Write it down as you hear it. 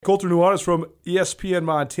Colter Nuanez from ESPN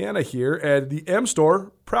Montana here, and the M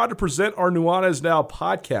Store, proud to present our Nuanez Now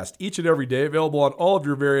podcast each and every day, available on all of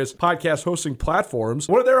your various podcast hosting platforms.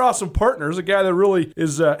 One of their awesome partners, a guy that really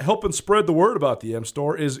is helping spread the word about the M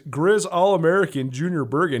Store, is Griz All-American Junior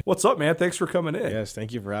Vigen. What's up, man? Thanks for coming in. Yes,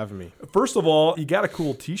 thank you for having me. First of all, you got a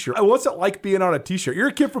cool t-shirt. What's it like being on a t-shirt? You're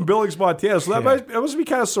a kid from Billings, Montana, so that must be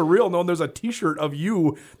kind of surreal knowing there's a t-shirt of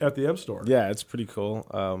you at the M Store. Yeah, it's pretty cool.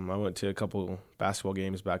 I went to a couple basketball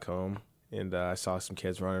games back home, and I saw some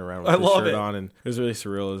kids running around with the shirt on, and it was really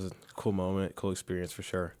surreal. It was a cool moment, cool experience for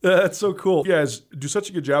sure. That's so cool. You guys do such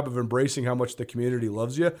a good job of embracing how much the community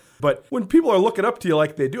loves you. But when people are looking up to you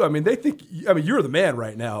like they do, they think, you're the man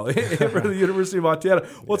right now for the University of Montana.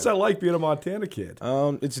 What's that like being a Montana kid?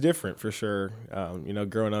 It's different for sure.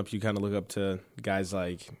 Growing up, you kind of look up to guys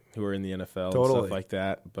like who are in the NFL and stuff like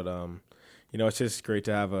that. But, it's just great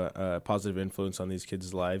to have a positive influence on these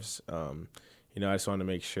kids' lives. I just want to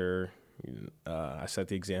make sure I set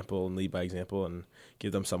the example and lead by example and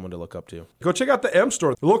give them someone to look up to. Go check out the M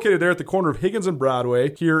Store. They're located there at the corner of Higgins and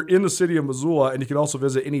Broadway here in the city of Missoula, and you can also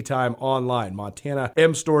visit anytime online,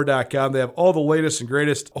 montanamstore.com. They have all the latest and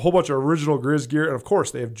greatest, a whole bunch of original Grizz gear, and of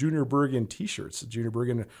course, they have Junior Vigen t-shirts. Junior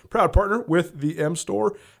Vigen, proud partner with the M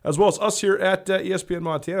Store, as well as us here at ESPN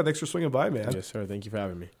Montana. Thanks for swinging by, man. Yes, sir. Thank you for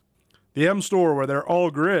having me. The M Store, where they're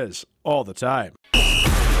all Grizz all the time.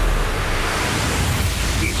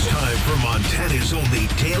 It's time for Montana's only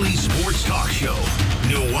daily sports talk show,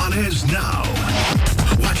 Nuanez Now.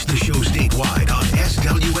 Watch the show statewide on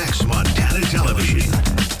SWX Montana Television.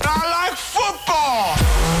 I like football!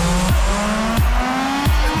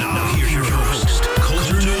 Now here's your host,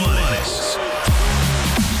 Colter Nuanez.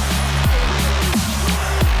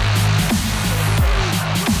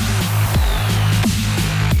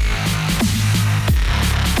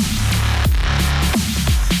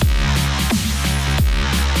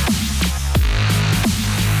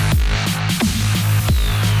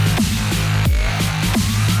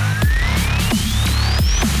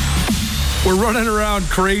 We're running around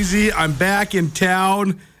crazy. I'm back in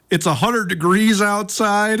town. It's 100 degrees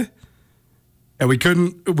outside, and we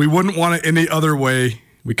wouldn't want it any other way.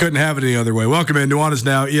 We couldn't have it any other way. Welcome in. Nuanez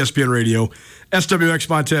Now, ESPN Radio, SWX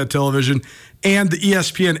Montana Television, and the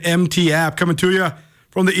ESPN MT app, coming to you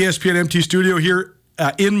from the ESPN MT studio here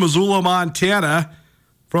in Missoula, Montana,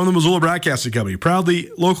 from the Missoula Broadcasting Company. Proudly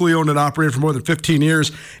locally owned and operated for more than 15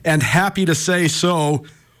 years, and happy to say so.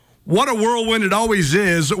 What a whirlwind it always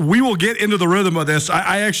is. We will get into the rhythm of this. I'm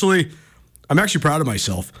actually proud of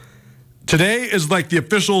myself. Today is like the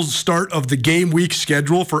official start of the game week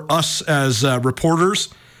schedule for us as reporters.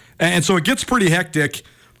 And so it gets pretty hectic.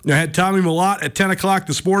 I had Tommy Malott at 10 o'clock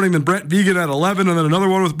this morning, then Brent Vigen at 11, and then another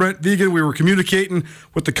one with Brent Vigen. We were communicating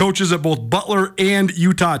with the coaches at both Butler and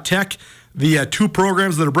Utah Tech, the two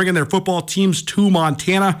programs that are bringing their football teams to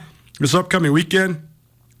Montana this upcoming weekend.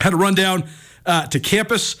 Had to run down to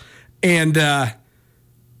campus and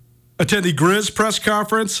attend the Griz press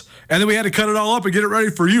conference, and then we had to cut it all up and get it ready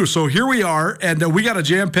for you. So here we are, and we got a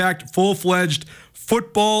jam-packed, full-fledged,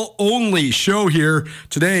 football-only show here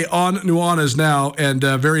today on Nuanez Now, and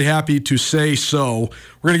very happy to say so.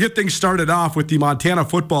 We're going to get things started off with the Montana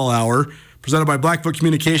Football Hour, presented by Blackfoot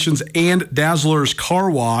Communications and Dazzler's Car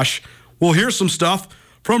Wash. We'll hear some stuff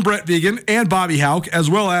from Brent Vigen and Bobby Hauck, as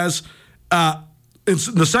well as in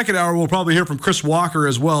the second hour, we'll probably hear from Chris Walker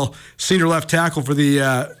as well, senior left tackle for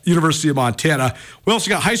the University of Montana. We also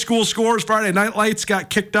got high school scores. Friday Night Lights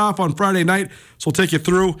got kicked off on Friday night, so we'll take you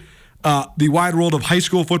through the wide world of high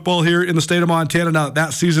school football here in the state of Montana now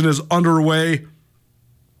that season is underway.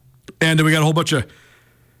 And then we got a whole bunch of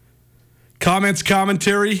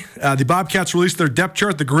commentary. The Bobcats released their depth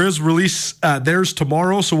chart. The Griz release theirs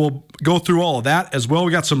tomorrow, so we'll go through all of that as well.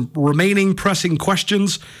 We got some remaining pressing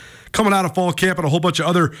questions coming out of fall camp and a whole bunch of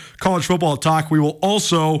other college football talk. We will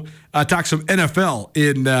also talk some NFL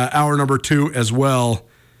in hour number 2 as well.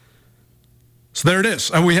 So there it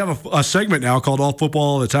is. And we have a segment now called All Football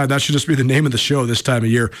All the Time. That should just be the name of the show this time of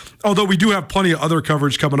year. Although we do have plenty of other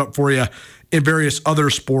coverage coming up for you in various other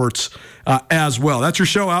sports as well. That's your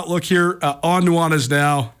show outlook here on Nuanez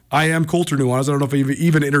Now. I am Colter Nuanez. I don't know if I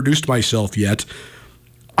even introduced myself yet.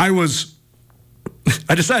 I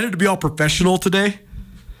decided to be all professional today.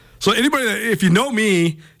 So anybody that, if you know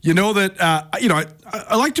me, you know that,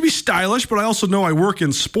 I like to be stylish, but I also know I work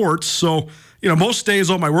in sports. So, most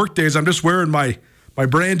days on my work days, I'm just wearing my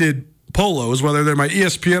branded polos, whether they're my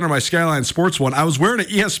ESPN or my Skyline Sports one. I was wearing an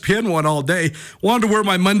ESPN one all day. Wanted to wear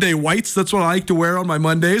my Monday whites. That's what I like to wear on my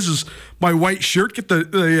Mondays is my white shirt. Get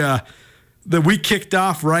the week kicked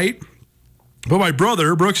off right. But my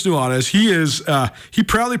brother, Brooks Nuanez, he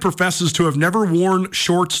proudly professes to have never worn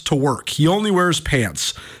shorts to work. He only wears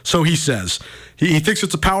pants. So he says. He thinks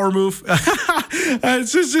it's a power move.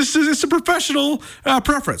 It's a professional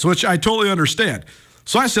preference, which I totally understand.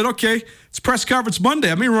 So I said, okay, it's press conference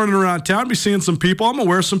Monday. I'm going to be running around town, be seeing some people. I'm going to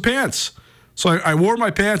wear some pants. So I wore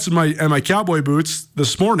my pants and my cowboy boots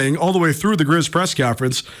this morning all the way through the Grizz press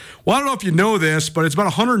conference. Well, I don't know if you know this, but it's about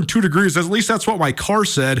 102 degrees. At least that's what my car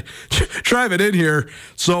said driving in here.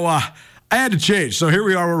 So I had to change. So here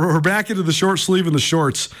we are. We're back into the short sleeve and the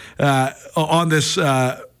shorts on this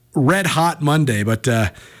red hot Monday. But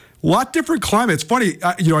a lot different climate. It's funny.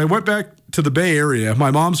 I went back to the Bay Area.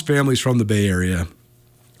 My mom's family's from the Bay Area.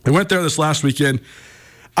 I went there this last weekend.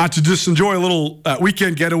 To just enjoy a little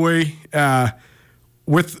weekend getaway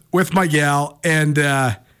with my gal. And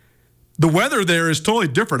the weather there is totally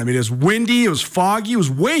different. I mean, it was windy. It was foggy. It was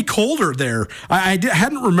way colder there. I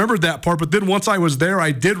hadn't remembered that part, but then once I was there,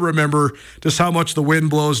 I did remember just how much the wind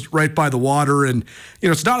blows right by the water. And,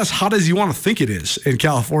 it's not as hot as you want to think it is in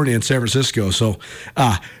California and San Francisco. So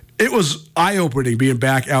it was eye-opening being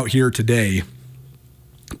back out here today.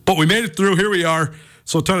 But we made it through. Here we are.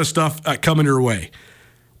 So a ton of stuff coming your way.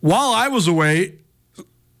 While I was away,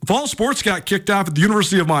 fall sports got kicked off at the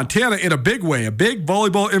University of Montana in a big way, a big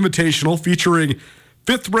volleyball invitational featuring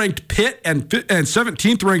 5th-ranked Pitt and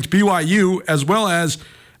 17th-ranked BYU, as well as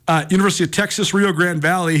University of Texas Rio Grande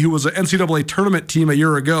Valley, who was an NCAA tournament team a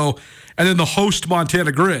year ago, and then the host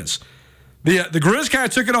Montana Griz. The Griz kind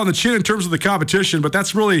of took it on the chin in terms of the competition, but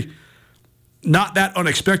that's really not that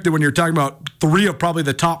unexpected when you're talking about 3 of probably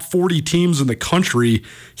the top 40 teams in the country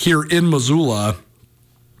here in Missoula.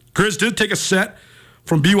 Griz did take a set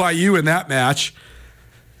from BYU in that match.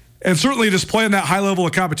 And certainly just playing that high level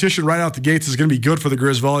of competition right out the gates is going to be good for the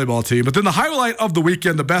Griz volleyball team. But then the highlight of the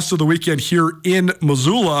weekend, the best of the weekend here in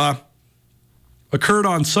Missoula, occurred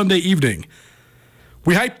on Sunday evening.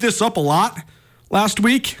 We hyped this up a lot last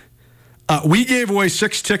week. We gave away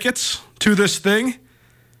 6 tickets to this thing.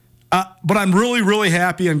 But I'm really, really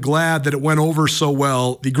happy and glad that it went over so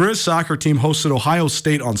well. The Griz soccer team hosted Ohio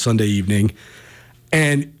State on Sunday evening.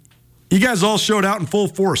 And you guys all showed out in full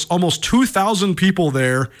force. Almost 2,000 people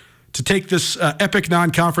there to take this epic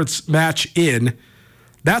non-conference match in.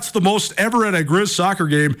 That's the most ever at a Griz soccer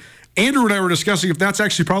game. Andrew and I were discussing if that's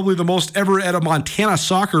actually probably the most ever at a Montana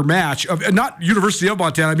soccer match. Not University of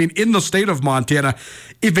Montana, I mean in the state of Montana.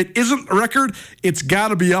 If it isn't a record, it's got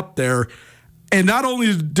to be up there. And not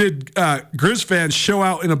only did Griz fans show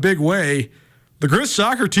out in a big way, the Griz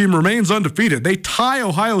soccer team remains undefeated. They tie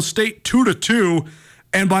Ohio State 2-2.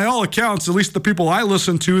 And by all accounts, at least the people I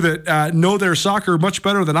listen to that know their soccer much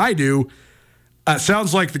better than I do,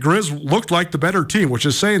 sounds like the Griz looked like the better team, which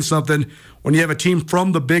is saying something when you have a team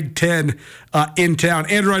from the Big Ten in town.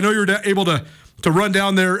 Andrew, I know you're able to run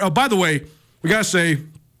down there. By the way, we got to say,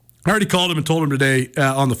 I already called him and told him today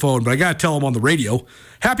on the phone, but I got to tell him on the radio.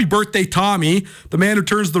 Happy birthday, Tommy, the man who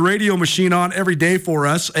turns the radio machine on every day for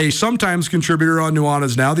us, a sometimes contributor on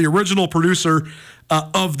Nuanez Now, the original producer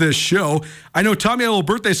of this show. I know Tommy had a little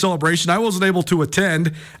birthday celebration. I wasn't able to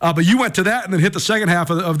attend, but you went to that and then hit the second half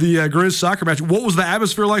of the Griz soccer match. What was the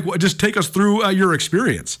atmosphere like? Just take us through your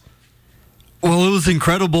experience. Well, it was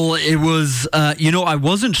incredible. It was, I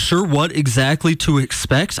wasn't sure what exactly to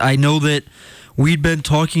expect. I know that we'd been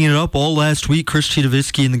talking it up all last week. Chris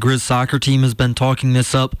Chidovitsky and the Griz soccer team has been talking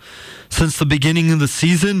this up since the beginning of the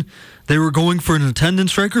season. They were going for an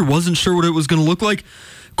attendance record. Wasn't sure what it was going to look like.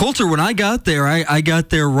 Colter, when I got there, I got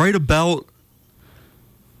there right about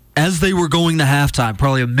as they were going to halftime,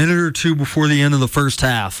 probably a minute or two before the end of the first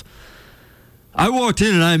half. I walked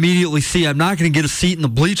in and I immediately see I'm not going to get a seat in the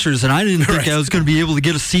bleachers, and I didn't think I was going to be able to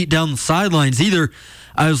get a seat down the sidelines either.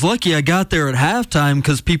 I was lucky I got there at halftime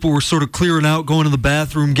because people were sort of clearing out, going to the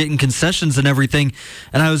bathroom, getting concessions and everything,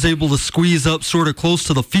 and I was able to squeeze up sort of close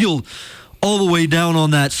to the field, all the way down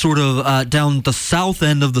on that sort of down the south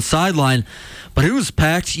end of the sideline. But it was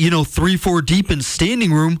packed, 3-4 deep in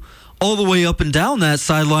standing room, all the way up and down that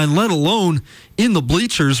sideline, let alone in the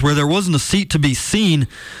bleachers where there wasn't a seat to be seen.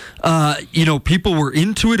 People were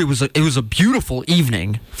into it. It was a beautiful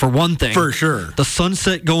evening, for one thing. For sure. The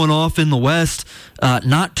sunset going off in the west,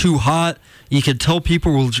 not too hot. You could tell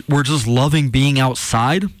people were just loving being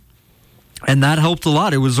outside, and that helped a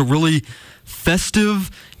lot. It was a really festive,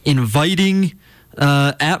 inviting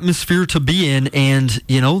atmosphere to be in, and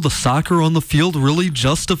the soccer on the field really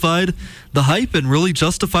justified the hype and really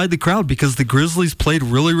justified the crowd because the Grizzlies played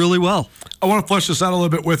really, really well. I want to flesh this out a little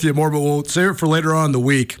bit with you more, but we'll save it for later on in the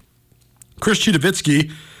week. Chris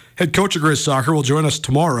Chidovitsky, head coach of Griz soccer, will join us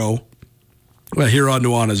tomorrow here on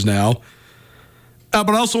Nuanez Now. But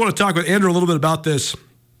I also want to talk with Andrew a little bit about this,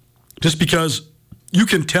 just because you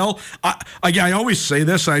can tell. I always say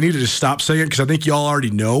this, and I need to just stop saying it because I think you all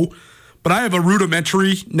already know. But I have a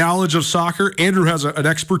rudimentary knowledge of soccer. Andrew has an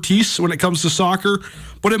expertise when it comes to soccer.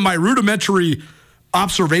 But in my rudimentary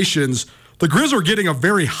observations, the Grizz are getting a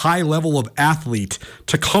very high level of athlete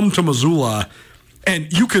to come to Missoula.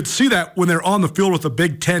 And you could see that when they're on the field with a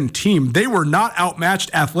Big Ten team. They were not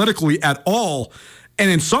outmatched athletically at all.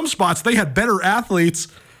 And in some spots, they had better athletes,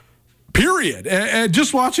 period. And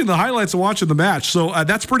just watching the highlights and watching the match. So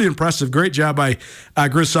that's pretty impressive. Great job by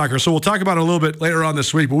Grizz Soccer. So we'll talk about it a little bit later on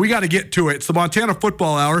this week. But we got to get to it. It's the Montana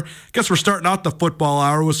Football Hour. Guess we're starting out the football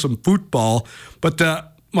hour with some football. But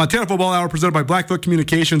Montana Football Hour presented by Blackfoot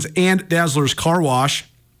Communications and Dazzler's Car Wash.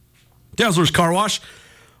 Dazzler's Car Wash,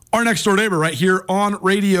 our next door neighbor right here on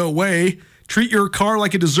Radio Way. Treat your car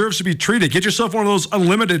like it deserves to be treated. Get yourself one of those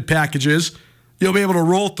unlimited packages. You'll be able to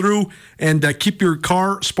roll through and keep your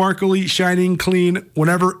car sparkly, shining, clean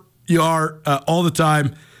whenever you are, all the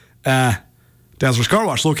time. Dazzler's Car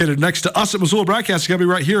Wash, located next to us at Missoula Broadcast. It's going to be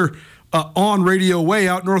right here on Radio Way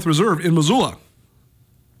out North Reserve in Missoula.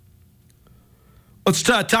 Let's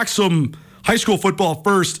talk some high school football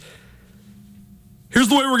first. Here's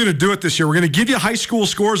the way we're going to do it this year. We're going to give you high school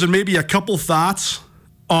scores and maybe a couple thoughts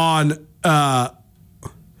on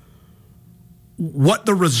what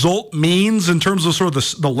the result means in terms of sort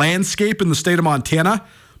of the landscape in the state of Montana.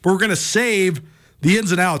 But we're going to save the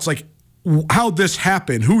ins and outs, like how this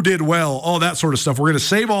happened, who did well, all that sort of stuff. We're going to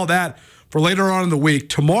save all that for later on in the week.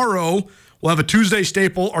 Tomorrow, we'll have a Tuesday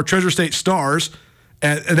staple, our Treasure State Stars,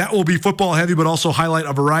 and that will be football heavy, but also highlight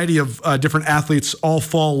a variety of different athletes all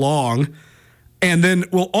fall long. And then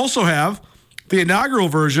we'll also have the inaugural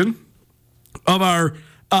version of our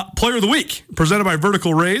Player of the Week, presented by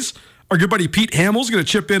Vertical Rays. Our good buddy Pete Hamill's going to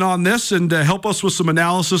chip in on this and help us with some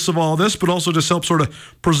analysis of all this, but also just help sort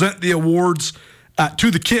of present the awards to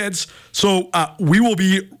the kids. So we will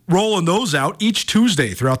be rolling those out each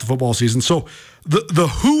Tuesday throughout the football season. So the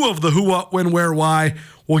who of the who, what, when, where, why,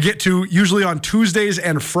 we'll get to usually on Tuesdays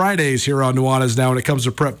and Fridays here on Nuanez now when it comes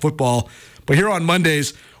to prep football. But here on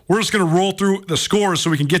Mondays, we're just going to roll through the scores so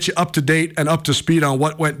we can get you up to date and up to speed on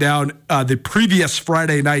what went down the previous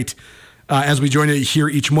Friday night as we join you here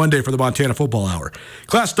each Monday for the Montana Football Hour.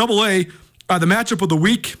 Class AA, the matchup of the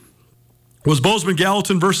week was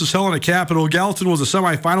Bozeman-Gallatin versus Helena Capital. Gallatin was a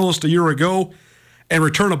semifinalist a year ago and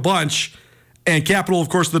returned a bunch. And Capital, of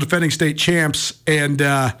course, the defending state champs, and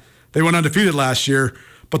they went undefeated last year.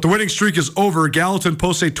 But the winning streak is over. Gallatin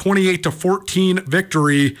posts a 28-14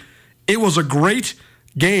 victory. It was a great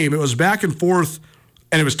game. It was back and forth,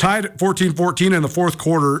 and it was tied at 14-14 in the fourth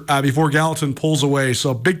quarter before Gallatin pulls away.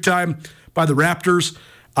 So big time by the Raptors.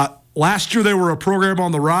 Last year they were a program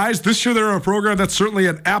on the rise. This year they're a program that's certainly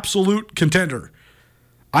an absolute contender.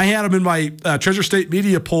 I had them in my Treasure State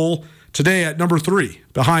media poll today at number 3,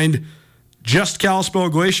 behind just Kalispell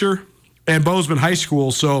Glacier and Bozeman High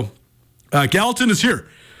School. So Gallatin is here.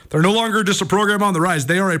 They're no longer just a program on the rise.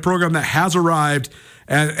 They are a program that has arrived,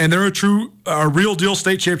 and they're a real deal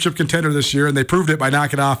state championship contender this year, and they proved it by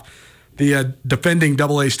knocking off the defending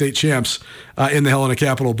AA state champs in the Helena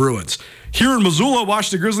Capital Bruins. Here in Missoula,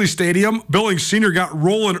 Washington Grizzlies Stadium, Billings Senior got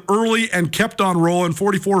rolling early and kept on rolling,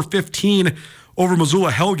 44-15 over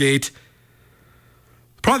Missoula Hellgate.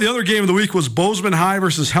 Probably the other game of the week was Bozeman High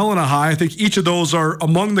versus Helena High. I think each of those are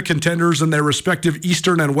among the contenders in their respective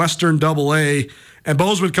Eastern and Western AA. And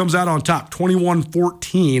Bozeman comes out on top,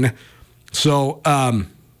 21-14. So the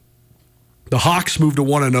Hawks moved to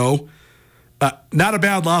 1-0. Not a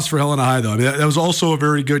bad loss for Helena High, though. I mean, that was also a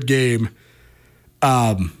very good game.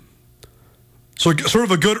 So sort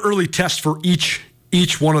of a good early test for each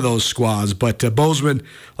one of those squads. But Bozeman,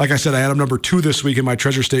 like I said, I had them number 2 this week in my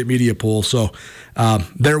Treasure State media poll. So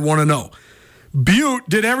they're 1-0. Butte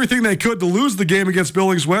did everything they could to lose the game against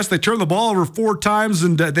Billings West. They turned the ball over 4 times,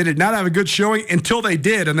 and they did not have a good showing until they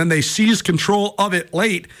did. And then they seized control of it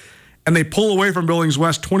late, and they pull away from Billings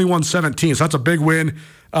West 21-17. So that's a big win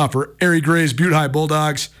for Erie Gray's Butte High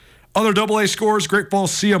Bulldogs. Other AA scores, Great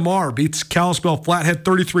Falls CMR beats Kalispell Flathead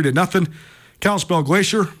 33-0. Kalispell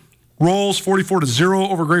Glacier rolls 44-0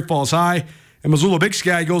 over Great Falls High. And Missoula Big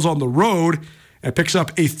Sky goes on the road and picks up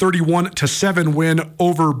a 31-7 win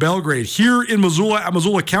over Belgrade. Here in Missoula at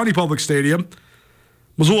Missoula County Public Stadium,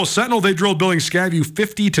 Missoula Sentinel, they drilled Billings Skyview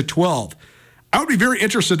 50-12. I would be very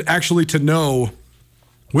interested actually to know,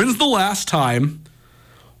 when's the last time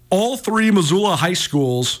all 3 Missoula high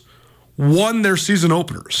schools won their season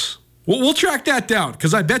openers? We'll track that down,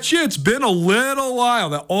 because I bet you it's been a little while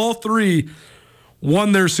that all 3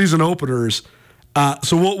 won their season openers.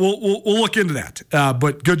 So we'll look into that.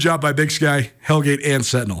 But good job by Big Sky, Hellgate, and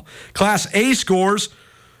Sentinel. Class A scores.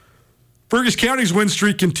 Fergus County's win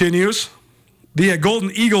streak continues. The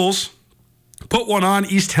Golden Eagles put one on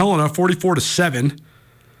East Helena, 44-7.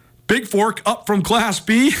 Big Fork up from Class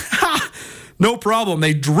B. No problem.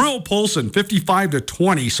 They drill Polson,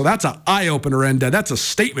 55-20. So that's an eye-opener, and that's a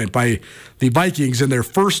statement by the Vikings in their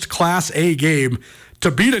first Class A game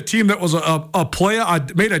to beat a team that was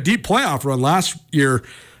made a deep playoff run last year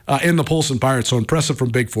in the Polson Pirates. So impressive from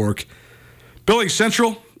Big Fork. Billings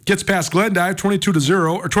Central gets past Glendive,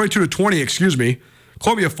 22-0 or 22-20. Excuse me.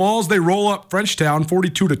 Columbia Falls, they roll up Frenchtown,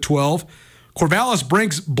 42-12. Corvallis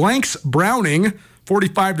blanks Browning,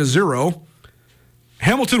 45-0.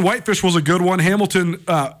 Hamilton Whitefish was a good one. Hamilton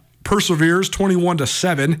perseveres,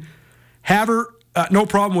 21-7. Havre, no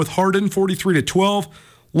problem with Hardin, 43-12.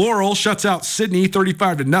 Laurel shuts out Sydney,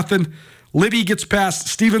 35-0. Libby gets past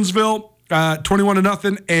Stevensville,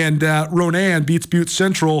 21-0. And Ronan beats Butte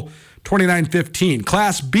Central, 29-15.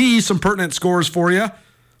 Class B, some pertinent scores for you.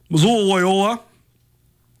 Missoula Loyola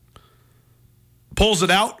pulls it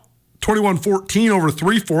out, 21-14 over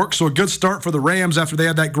Three Forks, so a good start for the Rams after they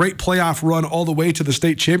had that great playoff run all the way to the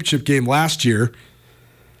state championship game last year.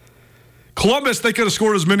 Columbus, they could have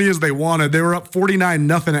scored as many as they wanted. They were up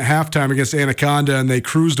 49-0 at halftime against Anaconda, and they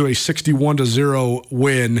cruised to a 61-0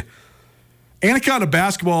 win. Anaconda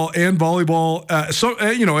basketball and volleyball,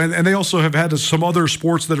 and they also have had some other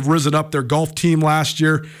sports that have risen up. Their golf team last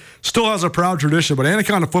year still has a proud tradition, but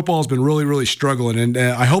Anaconda football has been really, really struggling, and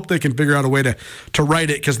I hope they can figure out a way to right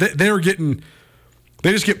it, because they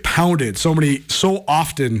just get pounded so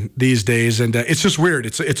often these days, and it's just weird.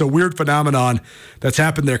 It's a weird phenomenon that's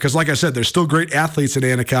happened there, because like I said, there's still great athletes in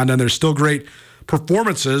Anaconda, and there's still great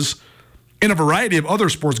performances in a variety of other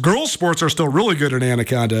sports. Girls' sports are still really good in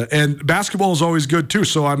Anaconda, and basketball is always good too.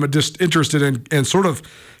 So I'm just interested in and sort of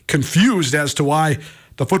confused as to why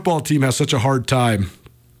the football team has such a hard time.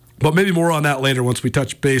 But maybe more on that later once we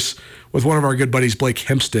touch base with one of our good buddies, Blake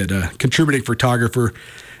Hempstead, a contributing photographer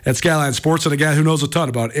at Skyline Sports and a guy who knows a ton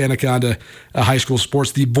about Anaconda high school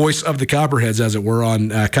sports, the voice of the Copperheads, as it were, on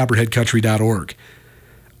copperheadcountry.org.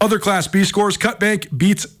 Other Class B scores, Cutbank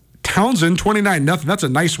beats Townsend, 29-0. That's a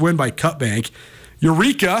nice win by Cutbank.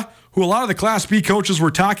 Eureka, who a lot of the Class B coaches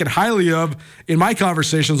were talking highly of in my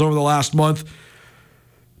conversations over the last month.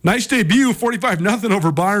 Nice debut, 45-0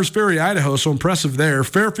 over Bonners Ferry, Idaho, so impressive there.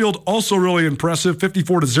 Fairfield, also really impressive,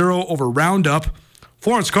 54-0 over Roundup.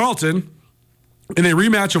 Florence Carlton, in a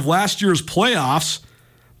rematch of last year's playoffs,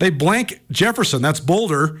 they blank Jefferson, that's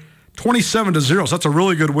Boulder, 27-0. So that's a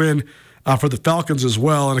really good win for the Falcons as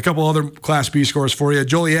well. And a couple other Class B scores for you.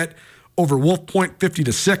 Joliet over Wolf Point,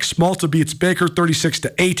 50-6. Malta beats Baker,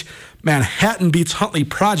 36-8. Manhattan beats Huntley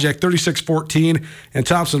Project, 36-14. And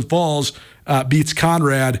Thompson Falls beats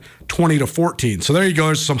Conrad, 20-14. So there you go.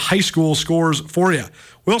 There's some high school scores for you.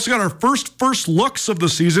 We also got our first looks of the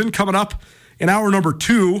season coming up in hour number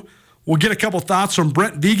 2. We'll get a couple thoughts from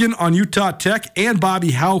Brent Vigen on Utah Tech and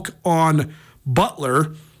Bobby Hauck on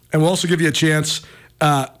Butler. And we'll also give you a chance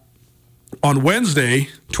on Wednesday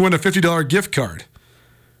to win a $50 gift card,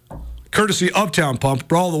 courtesy of Town Pump.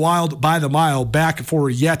 Brawl the Wild by the Mile, back for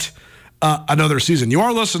yet another season. You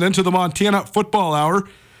are listening to the Montana Football Hour.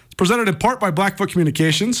 It's presented in part by Blackfoot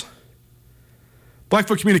Communications.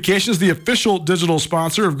 Blackfoot Communications, the official digital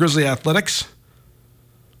sponsor of Grizzly Athletics.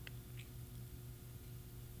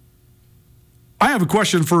 I have a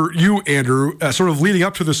question for you, Andrew, sort of leading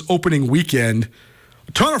up to this opening weekend.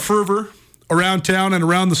 A ton of fervor around town and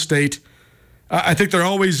around the state. I think there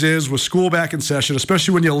always is with school back in session,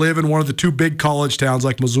 especially when you live in one of the two big college towns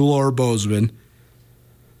like Missoula or Bozeman.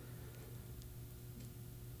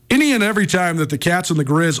 Any and every time that the Cats and the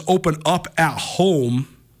Griz open up at home,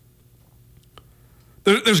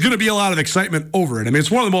 there's going to be a lot of excitement over it. I mean,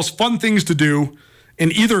 it's one of the most fun things to do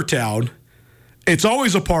in either town. It's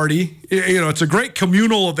always a party. It's a great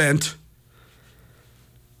communal event.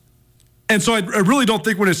 And so I really don't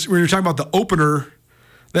think when you're talking about the opener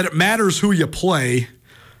that it matters who you play,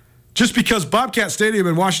 just because Bobcat Stadium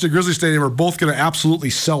and Washington Grizzly Stadium are both going to absolutely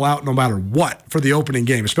sell out no matter what for the opening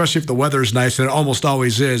game, especially if the weather is nice, and it almost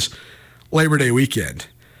always is Labor Day weekend.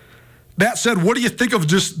 That said, what do you think of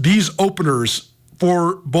just these openers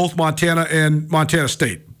for both Montana and Montana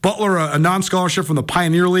State? Butler, a non-scholarship from the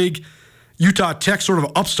Pioneer League. Utah Tech, sort of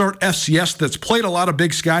upstart FCS that's played a lot of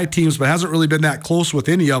Big Sky teams but hasn't really been that close with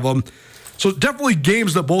any of them. So definitely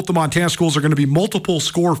games that both the Montana schools are going to be multiple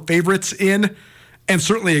score favorites in, and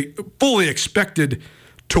certainly fully expected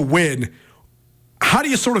to win. How do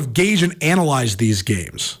you sort of gauge and analyze these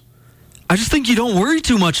games? I just think you don't worry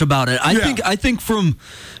too much about it. I think from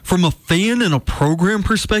a fan and a program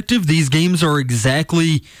perspective, these games are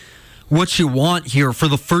exactly what you want here for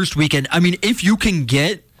the first weekend. I mean, if you can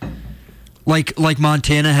get like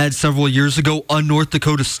Montana had several years ago, a North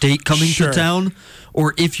Dakota State coming to town,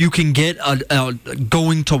 or if you can get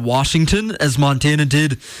going to Washington as Montana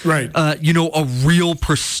did, right? A real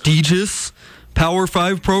prestigious Power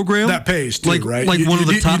 5 program that pays too, right? Like one of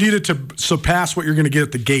the top. You need it to surpass what you're going to get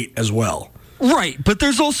at the gate as well. Right, but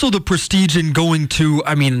there's also the prestige in going to,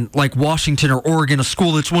 like Washington or Oregon, a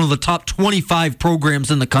school that's one of the top 25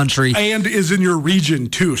 programs in the country. And is in your region,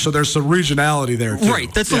 too, so there's some regionality there, too.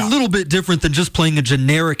 Right, that's a little bit different than just playing a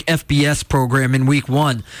generic FBS program in week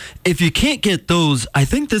one. If you can't get those, I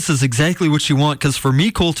think this is exactly what you want, because for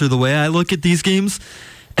me, Colter, the way I look at these games,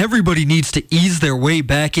 everybody needs to ease their way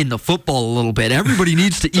back into football a little bit. Everybody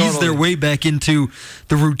needs to ease their way back into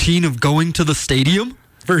the routine of going to the stadium.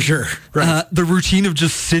 For sure. Right. The routine of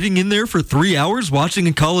just sitting in there for 3 hours watching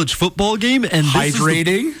a college football game. And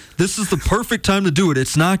hydrating. This is the perfect time to do it.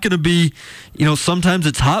 It's not going to be, sometimes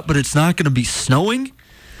it's hot, but it's not going to be snowing.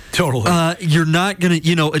 Totally. You're not going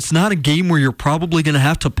to, it's not a game where you're probably going to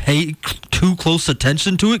have to pay too close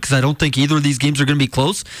attention to it, because I don't think either of these games are going to be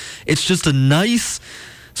close. It's just a nice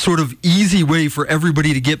sort of easy way for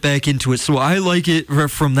everybody to get back into it. So I like it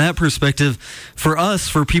from that perspective. For us,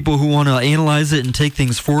 for people who want to analyze it and take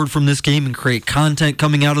things forward from this game and create content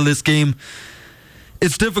coming out of this game,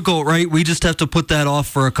 it's difficult, right? We just have to put that off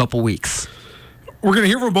for a couple weeks. We're going to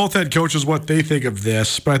hear from both head coaches what they think of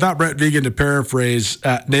this, but I thought Brent Vigen, to paraphrase,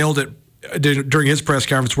 nailed it during his press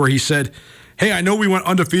conference where he said, hey, I know we went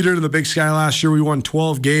undefeated in the Big Sky last year. We won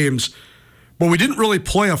 12 games. But we didn't really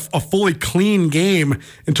play a fully clean game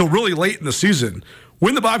until really late in the season.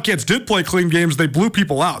 When the Bobcats did play clean games, they blew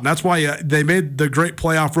people out, and that's why they made the great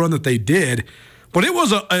playoff run that they did. But it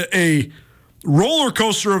was a roller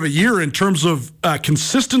coaster of a year in terms of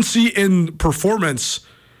consistency in performance.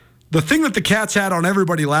 The thing that the Cats had on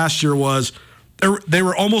everybody last year was they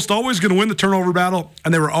were almost always going to win the turnover battle,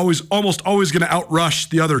 and they were almost always going to outrush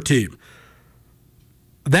the other team.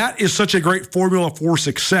 That is such a great formula for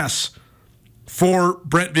success for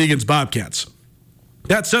Brent Vigen's Bobcats.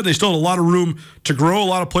 That said, they still had a lot of room to grow, a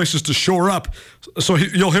lot of places to shore up. So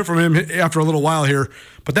you'll hear from him after a little while here.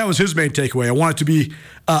 But that was his main takeaway. I want it to be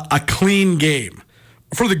a clean game.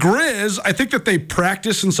 For the Griz, I think that they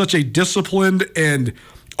practice in such a disciplined and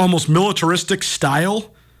almost militaristic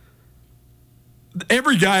style.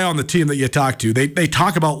 Every guy on the team that you talk to, they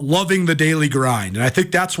talk about loving the daily grind. And I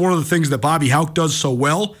think that's one of the things that Bobby Hauck does so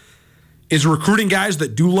well, is recruiting guys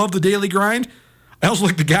that do love the daily grind. I also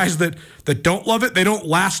like the guys that don't love it. They don't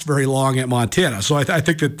last very long at Montana. So I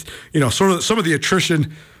think that, sort of some of the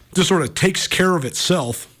attrition just sort of takes care of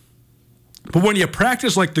itself. But when you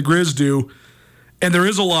practice like the Griz do, and there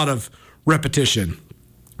is a lot of repetition,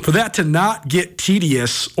 for that to not get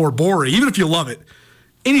tedious or boring, even if you love it,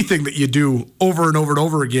 anything that you do over and over and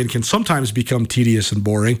over again can sometimes become tedious and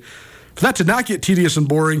boring. For that to not get tedious and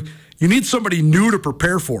boring, you need somebody new to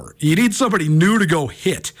prepare for. You need somebody new to go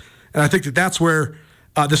hit. And I think that that's where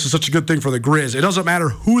this is such a good thing for the Griz. It doesn't matter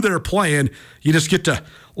who they're playing. You just get to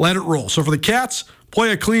let it roll. So for the Cats,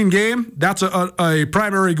 play a clean game. That's a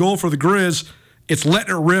primary goal for the Griz. It's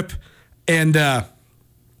letting it rip and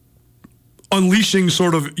unleashing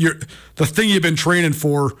sort of the thing you've been training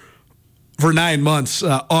for 9 months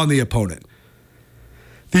on the opponent.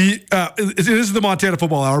 It is the Montana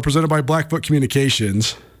Football Hour presented by Blackfoot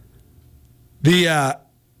Communications. The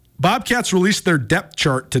Bobcats released their depth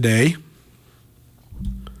chart today.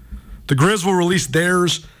 The Griz will release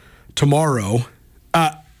theirs tomorrow.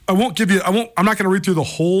 I'm not going to read through the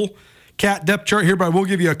whole Cat depth chart here, but I will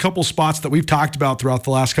give you a couple spots that we've talked about throughout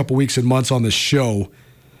the last couple weeks and months on this show.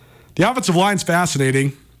 The offensive line's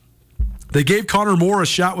fascinating. They gave Connor Moore a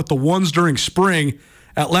shot with the ones during spring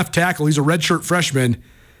at left tackle. He's a redshirt freshman.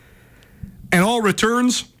 And all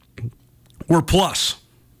returns were plus.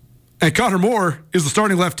 And Connor Moore is the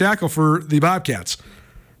starting left tackle for the Bobcats.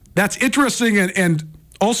 That's interesting and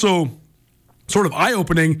also sort of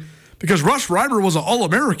eye-opening because Rush Reimer was an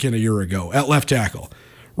All-American a year ago at left tackle.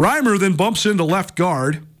 Reimer then bumps into left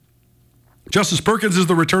guard. Justice Perkins is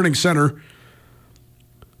the returning center.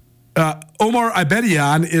 Omar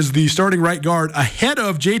Ibedian is the starting right guard ahead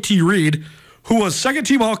of J.T. Reed, who was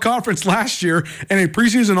second-team All-Conference last year and a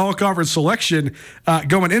preseason All-Conference selection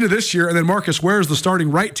going into this year. And then Marcus Ware is the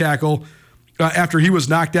starting right tackle after he was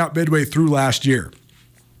knocked out midway through last year.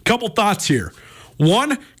 Couple thoughts here.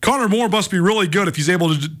 One, Connor Moore must be really good if he's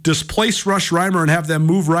able to displace Rush Reimer and have them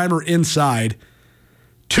move Reimer inside.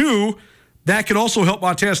 Two, that could also help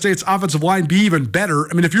Montana State's offensive line be even better.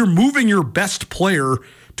 I mean, if you're moving your best player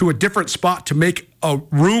to a different spot to make a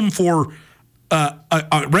room for a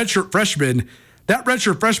redshirt freshman, that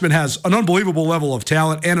redshirt freshman has an unbelievable level of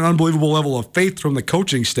talent and an unbelievable level of faith from the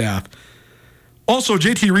coaching staff. Also,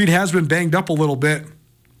 JT Reed has been banged up a little bit,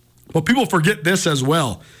 but people forget this as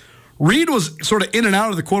well. Reed was sort of in and out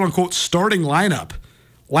of the quote-unquote starting lineup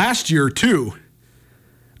last year, too.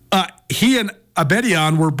 He and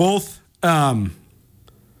Abedian were both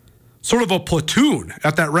sort of a platoon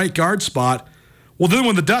at that right guard spot. Well, then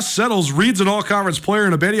when the dust settles, Reed's an all-conference player,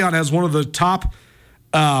 and Abedian has one of the top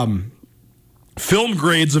film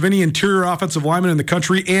grades of any interior offensive lineman in the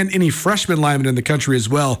country and any freshman lineman in the country as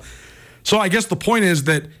well. So I guess the point is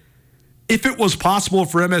that if it was possible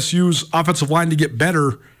for MSU's offensive line to get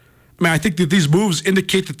better, I mean, I think that these moves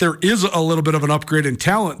indicate that there is a little bit of an upgrade in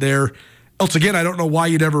talent there. Else, again, I don't know why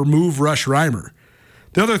you'd ever move Rush Reimer.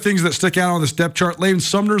 The other things that stick out on this depth chart, Lane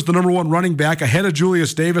Sumner's the number one running back ahead of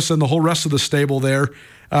Julius Davis and the whole rest of the stable there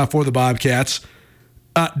for the Bobcats.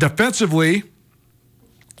 Defensively,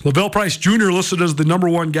 Lavelle Price Jr. listed as the number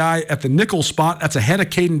one guy at the nickel spot. That's ahead of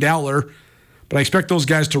Caden Dowler, but I expect those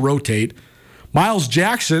guys to rotate. Miles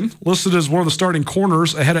Jackson listed as one of the starting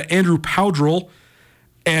corners ahead of Andrew Powdrell,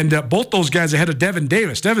 and both those guys ahead of Devin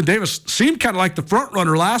Davis. Devin Davis seemed kind of like the front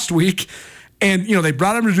runner last week, and they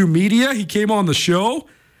brought him to do media. He came on the show.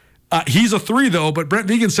 He's a 3, though, but Brent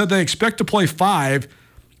Vigen said they expect to play 5.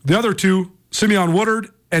 The other 2, Simeon Woodard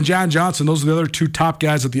and John Johnson, those are the other 2 top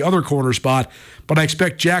guys at the other corner spot, but I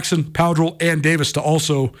expect Jackson, Powdrell, and Davis to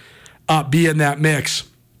also be in that mix.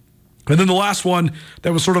 And then the last one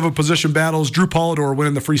that was sort of a position battle is Drew Polidor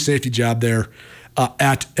winning the free safety job there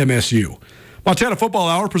at MSU. Montana Football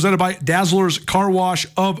Hour presented by Dazzler's Car Wash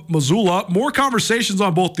of Missoula. More conversations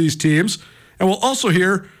on both these teams, and we'll also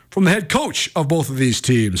hear from the head coach of both of these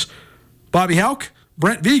teams. Bobby Hauck,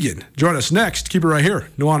 Brent Vigen. Join us next. Keep it right here.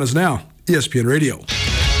 Nuanez Now, ESPN Radio.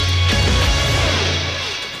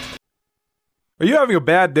 Are you having a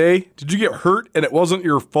bad day? Did you get hurt and it wasn't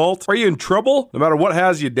your fault? Are you in trouble? No matter what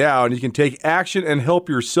has you down, you can take action and help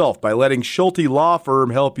yourself by letting Schulte Law Firm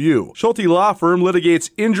help you. Schulte Law Firm litigates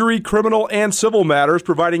injury, criminal, and civil matters,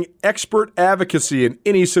 providing expert advocacy in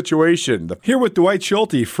any situation. Here with Dwight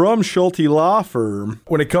Schulte from Schulte Law Firm.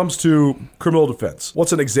 When it comes to criminal defense,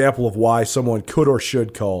 what's an example of why someone could or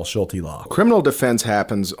should call Schulte Law? Criminal defense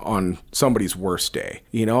happens on somebody's worst day,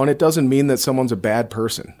 and it doesn't mean that someone's a bad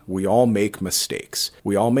person. We all make mistakes.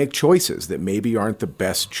 We all make choices that maybe aren't the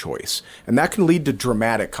best choice, and that can lead to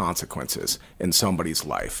dramatic consequences in somebody's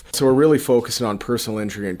life. So we're really focusing on personal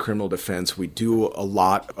injury and criminal defense. We do a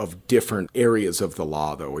lot of different areas of the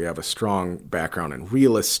law, though. We have a strong background in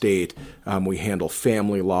real estate. We handle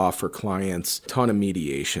family law for clients, ton of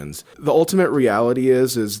mediations. The ultimate reality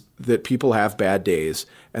is that people have bad days,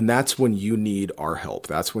 and that's when you need our help.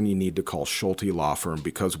 That's when you need to call Schulte Law Firm,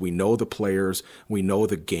 because we know the players, we know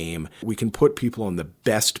the game. We can put people in the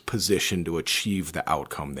best position to achieve the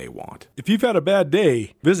outcome they want. If you've had a bad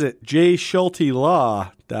day, visit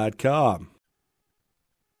jschultelaw.com.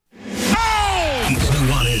 It's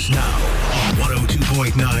Nuanez Now on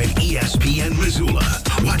 102.9 ESPN Missoula.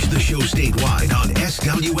 Watch the show statewide on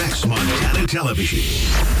SWX Montana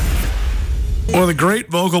Television. One of the great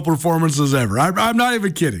vocal performances ever. I'm not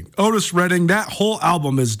even kidding. Otis Redding, that whole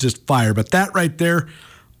album is just fire. But that right there,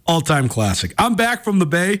 all-time classic. I'm back from the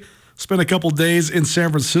Bay. Spent a couple days in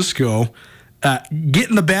San Francisco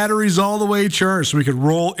getting the batteries all the way charged so we could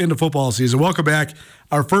roll into football season. Welcome back.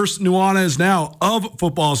 Our first Nuanez Now of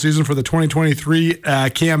football season for the 2023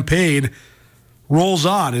 campaign rolls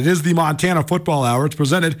on. It is the Montana Football Hour. It's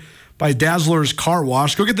presented by Dazzler's Car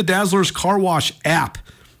Wash. Go get the Dazzler's Car Wash app.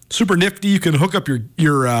 Super nifty. You can hook up your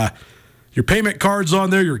payment cards on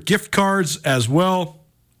there, your gift cards as well.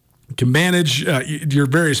 You can manage your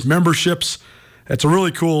various memberships. It's a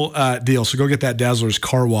really cool deal. So go get that Dazzler's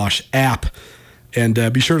Car Wash app,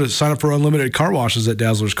 and be sure to sign up for unlimited car washes at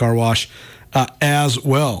Dazzler's Car Wash as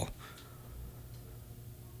well.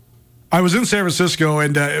 I was in San Francisco,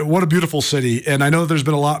 and what a beautiful city. And I know there's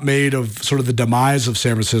been a lot made of sort of the demise of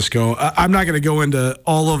San Francisco. I'm not going to go into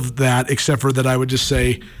all of that, except for that I would just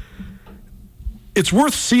say it's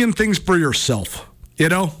worth seeing things for yourself.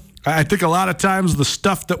 I think a lot of times the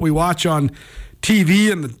stuff that we watch on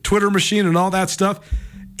TV and the Twitter machine and all that stuff,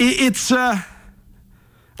 it's I'm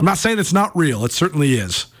not saying it's not real. It certainly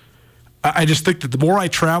is. I just think that the more I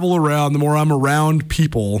travel around, the more I'm around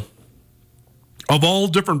people of all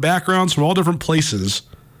different backgrounds, from all different places.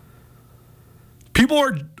 People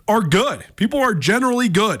are good. People are generally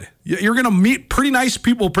good. You're going to meet pretty nice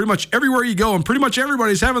people pretty much everywhere you go, and pretty much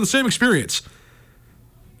everybody's having the same experience.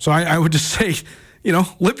 So I would just say,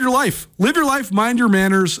 live your life. Live your life, mind your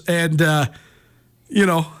manners, and,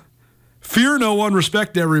 fear no one,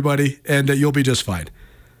 respect everybody, and you'll be just fine.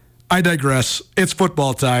 I digress. It's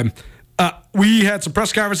football time. We had some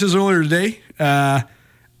press conferences earlier today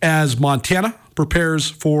as Montana prepares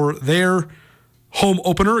for their home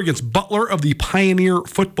opener against Butler of the Pioneer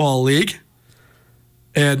Football League.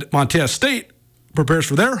 And Montana State prepares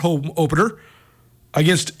for their home opener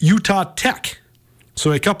against Utah Tech.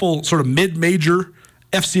 So a couple sort of mid-major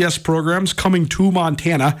FCS programs coming to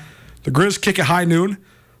Montana. The Griz kick at high noon.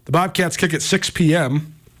 The Bobcats kick at 6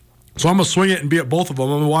 p.m. So I'm going to swing it and be at both of them.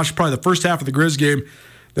 I'm going to watch probably the first half of the Griz game,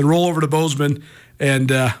 then roll over to Bozeman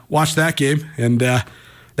and watch that game. And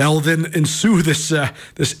that'll then ensue this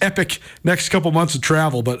epic next couple months of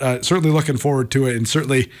travel. But certainly looking forward to it. And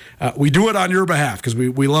certainly we do it on your behalf because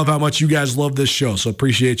we love how much you guys love this show. So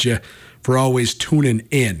appreciate you for always tuning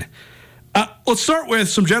in. Let's start with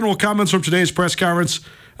some general comments from today's press conference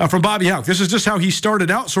from Bobby Hauck. This is just how he started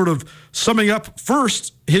out, sort of summing up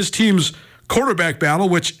first his team's quarterback battle,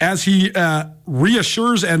 which, as he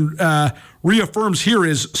reassures and reaffirms here,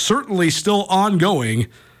 is certainly still ongoing,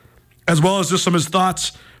 as well as just some of his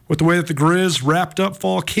thoughts with the way that the Griz wrapped up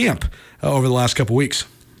fall camp over the last couple weeks.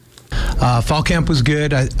 Fall camp was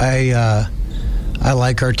good. I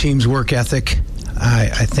like our team's work ethic.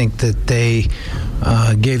 I think that they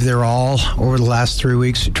gave their all over the last 3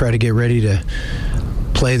 weeks to try to get ready to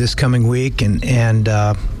play this coming week, and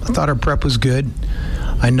I thought our prep was good.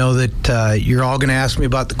 I know that you're all going to ask me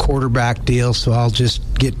about the quarterback deal, so I'll just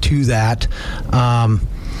get to that.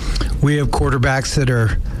 We have quarterbacks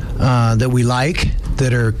that we like,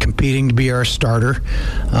 that are competing to be our starter.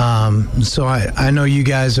 So I know you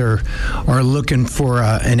guys are looking for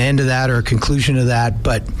an end to that or a conclusion to that,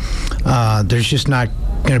 but there's just not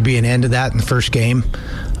going to be an end to that in the first game.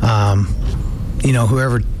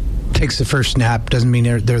 Whoever takes the first snap doesn't mean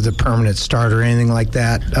they're the permanent starter or anything like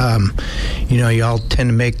that. Y'all tend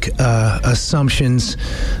to make assumptions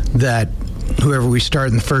that whoever we start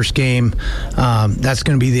in the first game, that's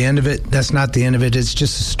going to be the end of it. That's not the end of it. It's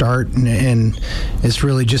just a start, and it's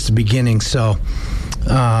really just the beginning. So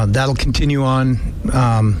that'll continue on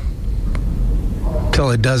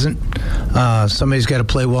till it doesn't. Somebody's got to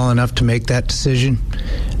play well enough to make that decision.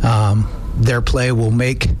 Their play will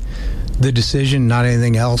make the decision, not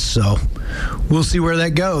anything else. So we'll see where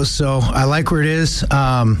that goes. So I like where it is.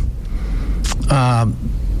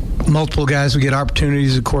 Multiple guys will get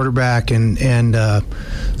opportunities at quarterback, and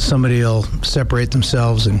somebody will separate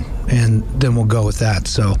themselves, and then we'll go with that.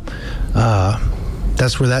 So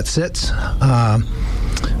that's where that sits.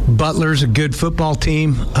 Butler's a good football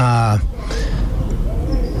team.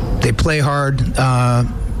 They play hard.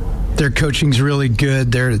 Their coaching's really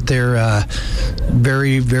good. They're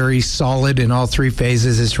very, very solid in all three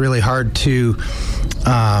phases. It's really hard to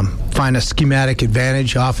find a schematic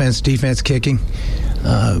advantage, offense, defense, kicking,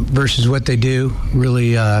 versus what they do.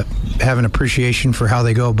 Really have an appreciation for how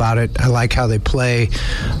they go about it. I like how they play.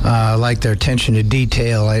 I like their attention to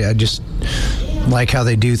detail. I just like how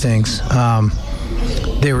they do things.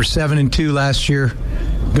 They were 7-2 last year,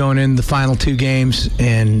 going in the final two games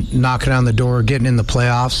and knocking on the door, getting in the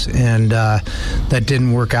playoffs, and that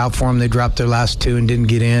didn't work out for them. They dropped their last two and didn't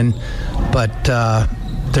get in, but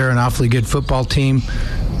they're an awfully good football team.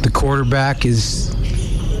 The quarterback is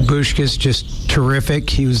Bushka's just terrific.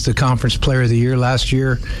 He was the conference player of the year last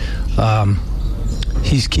year.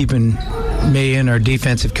 He's keeping me and our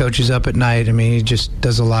defensive coaches up at night. I mean, he just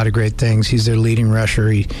does a lot of great things. He's their leading rusher.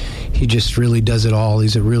 He just really does it all.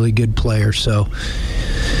 He's a really good player. So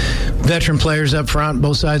veteran players up front,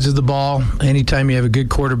 both sides of the ball. Anytime you have a good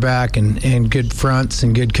quarterback and good fronts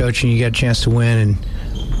and good coaching, you got a chance to win.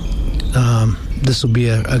 And this will be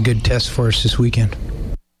a good test for us this weekend.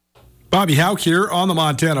 Bobby Hauck here on the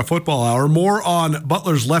Montana Football Hour. More on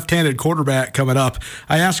Butler's left-handed quarterback coming up.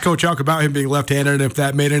 I asked Coach Hauck about him being left-handed and if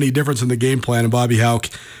that made any difference in the game plan, and Bobby Hauck,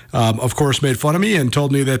 of course, made fun of me and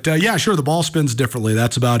told me that, yeah, sure, the ball spins differently.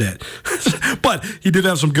 That's about it. But he did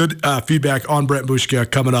have some good feedback on Brent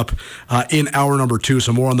Bushka coming up in hour number 2,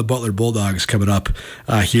 so more on the Butler Bulldogs coming up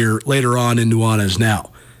here later on in Nuanez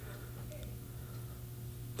Now.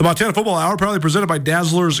 The Montana Football Hour proudly presented by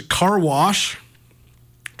Dazzler's Car Wash.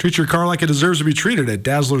 Treat your car like it deserves to be treated at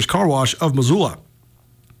Dazzler's Car Wash of Missoula.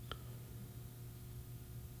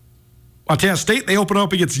 Montana State, they open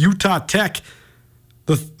up against Utah Tech.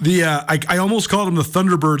 I almost called them the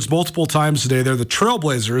Thunderbirds multiple times today. They're the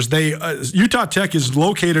Trailblazers. Utah Tech is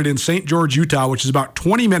located in St. George, Utah, which is about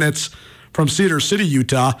 20 minutes from Cedar City,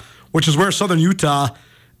 Utah, which is where Southern Utah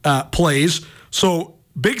plays. So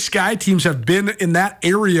Big Sky teams have been in that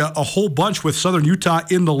area a whole bunch with Southern Utah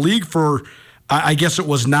in the league for, I guess it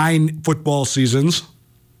was 9 football seasons.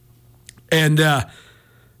 And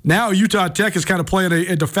now Utah Tech is kind of playing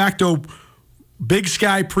a de facto Big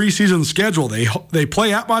Sky preseason schedule. They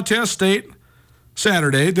play at Montana State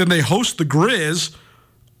Saturday, then they host the Griz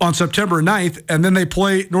on September 9th, and then they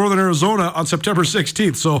play Northern Arizona on September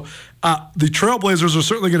 16th. So the Trailblazers are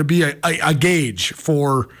certainly going to be a gauge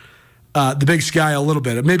for the Big Sky a little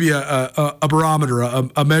bit, maybe a barometer,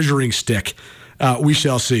 a measuring stick. We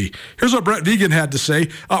shall see. Here's what Brent Vigen had to say.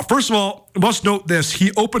 First of all, must note this.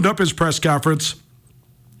 He opened up his press conference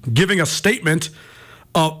giving a statement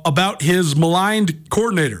about his maligned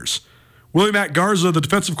coordinators. Willie Matt Garza, the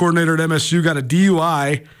defensive coordinator at MSU, got a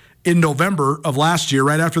DUI in November of last year,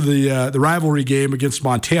 right after the rivalry game against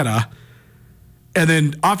Montana. And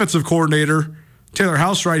then offensive coordinator Taylor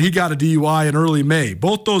Housewright, he got a DUI in early May.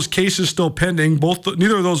 Both those cases still pending.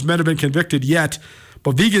 Neither of those men have been convicted yet.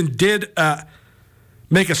 But Vigen did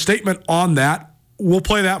make a statement on that. We'll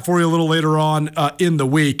play that for you a little later on in the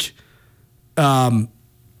week.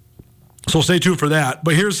 So stay tuned for that.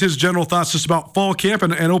 But here's his general thoughts just about fall camp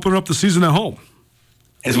and opening up the season at home.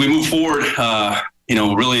 As we move forward,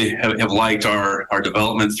 really have liked our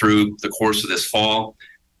development through the course of this fall.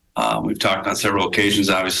 We've talked on several occasions,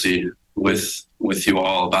 obviously, with you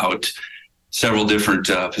all about several different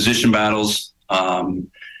position battles.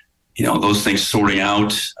 Those things sorting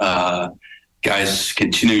out, guys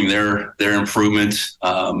continuing their improvement,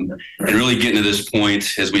 and really getting to this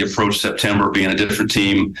point as we approach September, being a different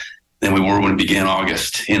team than we were when it began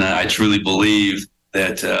August. And I truly believe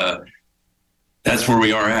that that's where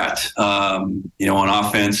we are at. On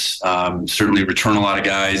offense, certainly return a lot of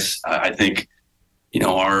guys. I think,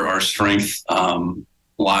 our strength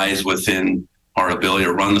lies within our ability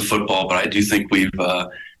to run the football, but I do think we've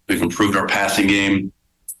improved our passing game.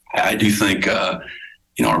 I do think,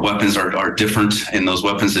 our weapons are different, and those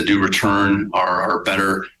weapons that do return are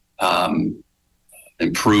better,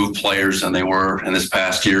 improved players than they were in this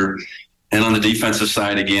past year. And on the defensive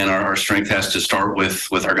side, again, our strength has to start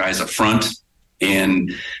with our guys up front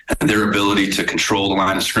and their ability to control the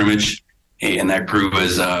line of scrimmage. And that group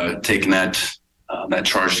has taken that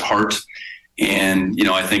charge to heart. And,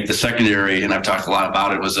 I think the secondary, and I've talked a lot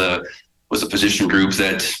about it, was a position group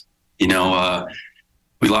that,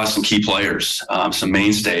 we lost some key players, some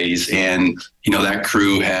mainstays, and, that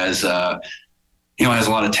crew has a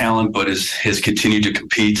lot of talent, but has continued to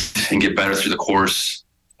compete and get better through the course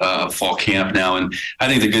of fall camp now. And I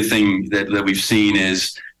think the good thing that we've seen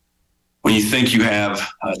is when you think you have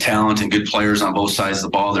talent and good players on both sides of the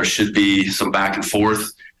ball, there should be some back and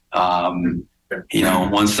forth.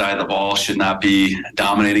 One side of the ball should not be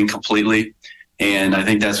dominating completely. And I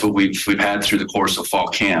think that's what we've had through the course of fall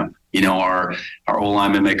camp. Our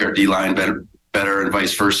O-linemen make our D-line better and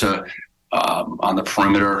vice versa. On the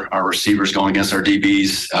perimeter, our receivers going against our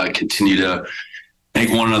DBs continue to make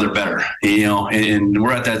one another better. And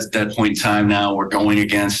we're at that point in time now. We're going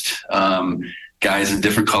against guys in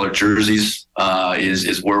different colored jerseys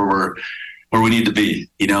is where we need to be.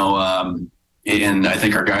 And I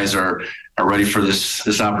think our guys are ready for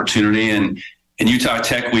this opportunity. And in Utah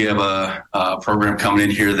Tech, we have a program coming in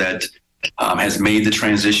here that has made the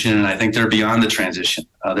transition, and I think they're beyond the transition.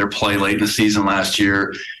 Their play late in the season last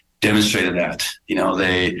year demonstrated that.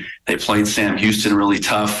 They played Sam Houston really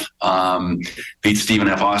tough, beat Stephen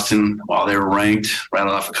F. Austin while they were ranked,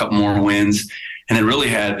 rattled off a couple more wins, and it really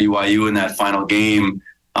had BYU in that final game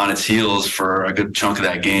on its heels for a good chunk of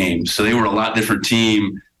that game. So they were a lot different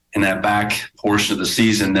team in that back portion of the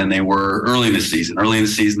season than they were early in the season. Early in the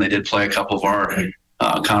season, they did play a couple of our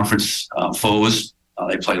conference foes.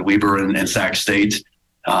 They played Weber and Sac State.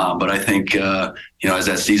 But I think, as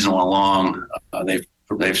that season went along,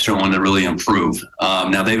 they've shown to really improve.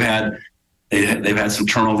 Now they've had some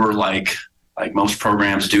turnover like most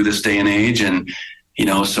programs do this day and age. And,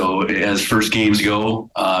 so as first games go,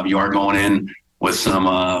 you are going in with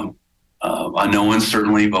some unknowns,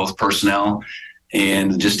 certainly both personnel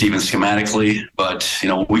and just even schematically. But,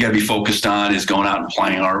 we got to be focused on is going out and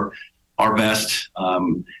playing our best,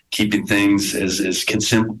 keeping things as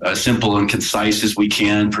simple and concise as we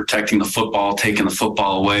can, protecting the football, taking the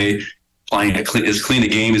football away, playing as clean a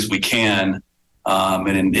game as we can.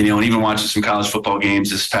 And even watching some college football games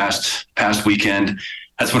this past weekend,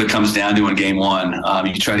 that's what it comes down to in game one.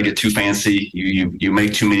 You try to get too fancy, you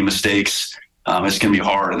make too many mistakes. It's going to be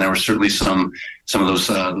hard. And there were certainly some of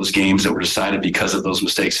those games that were decided because of those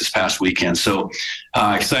mistakes this past weekend. So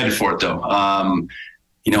excited for it though.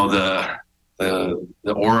 The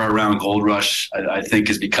aura around Gold Rush, I think,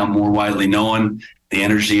 has become more widely known. The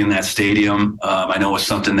energy in that stadium, I know, is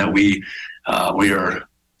something that we are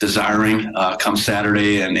desiring come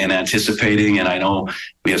Saturday and anticipating. And I know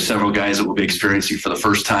we have several guys that will be experiencing for the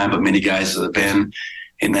first time, but many guys that have been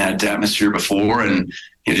in that atmosphere before. And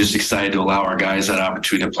just excited to allow our guys that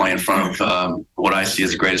opportunity to play in front of what I see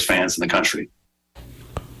as the greatest fans in the country.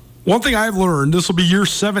 One thing I've learned, this will be year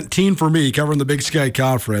 17 for me covering the Big Sky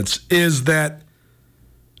Conference, is that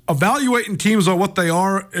evaluating teams on what they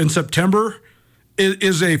are in September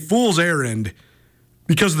is a fool's errand,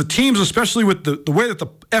 because the teams, especially with the way that the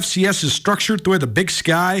FCS is structured, the way the Big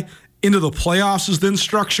Sky into the playoffs is then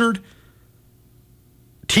structured,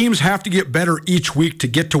 teams have to get better each week to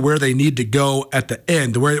get to where they need to go at the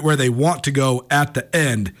end, where they want to go at the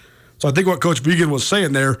end. So I think what Coach Vigen was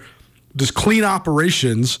saying there, just clean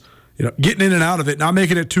operations, getting in and out of it, not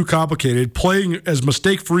making it too complicated, playing as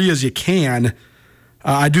mistake-free as you can.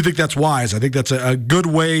 I do think that's wise. I think that's a good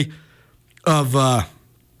way of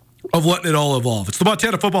letting it all evolve. It's the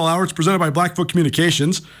Montana Football Hour. It's presented by Blackfoot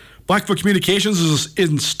Communications. Blackfoot Communications is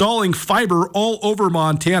installing fiber all over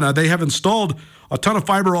Montana. They have installed a ton of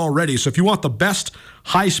fiber already. So if you want the best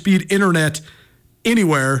high-speed internet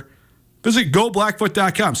anywhere, visit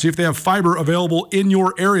goblackfoot.com. See if they have fiber available in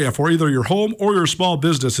your area for either your home or your small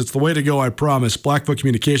business. It's the way to go, I promise. Blackfoot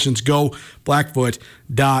Communications,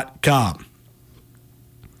 goblackfoot.com.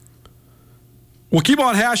 We'll keep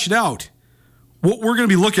on hashing out what we're going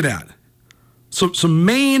to be looking at. So some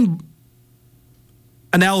main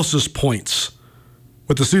analysis points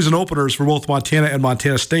with the season openers for both Montana and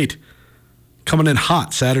Montana State coming in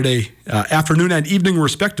hot Saturday afternoon and evening,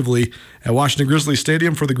 respectively, at Washington Grizzlies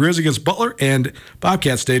Stadium for the Grizz against Butler and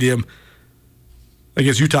Bobcat Stadium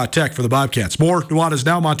against Utah Tech for the Bobcats. More Nuanez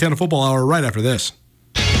Now, Montana Football Hour, right after this.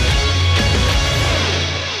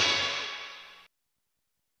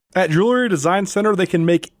 At Jewelry Design Center, they can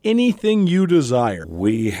make anything you desire.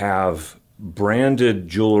 We have branded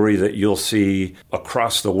jewelry that you'll see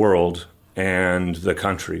across the world and the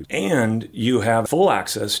country. And you have full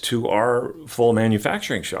access to our full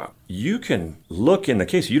manufacturing shop. You can look in the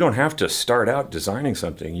case. You don't have to start out designing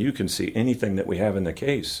something. You can see anything that we have in the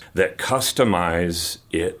case that customize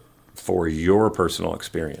it for your personal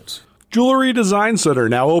experience. Jewelry Design Center,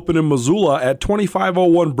 now open in Missoula at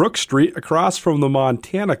 2501 Brook Street, across from the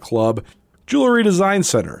Montana Club. Jewelry Design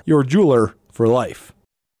Center, your jeweler for life.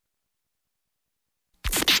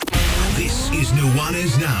 This is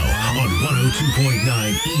Nuanez Now on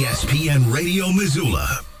 102.9 ESPN Radio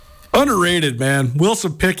Missoula. Underrated, man.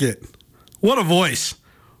 Wilson Pickett. What a voice.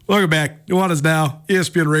 Welcome back. Nuanez Now,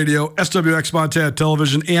 ESPN Radio, SWX Montana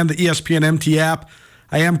Television, and the ESPN MT app.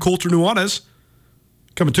 I am Colter Nuanez.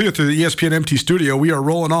 Coming to you through the ESPN MT studio, we are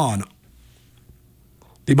rolling on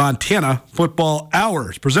the Montana Football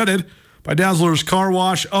Hours, presented by Dazzler's Car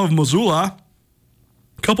Wash of Missoula.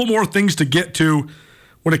 A couple more things to get to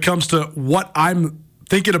when it comes to what I'm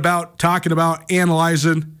thinking about, talking about,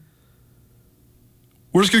 analyzing.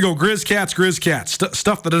 We're just going to go Griz Cats,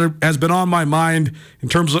 stuff that has been on my mind in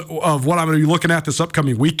terms of what I'm going to be looking at this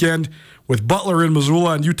upcoming weekend with Butler in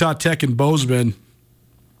Missoula and Utah Tech in Bozeman.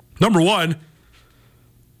 Number one,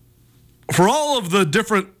 for all of the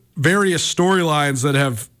different various storylines that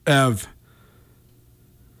have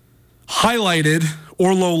highlighted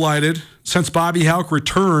or lowlighted since Bobby Hauck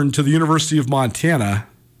returned to the University of Montana,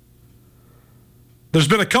 there's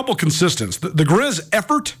been a couple consistents. The Griz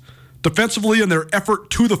effort defensively and their effort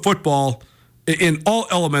to the football in all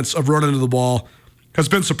elements of running to the ball has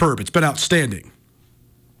been superb. It's been outstanding.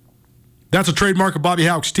 That's a trademark of Bobby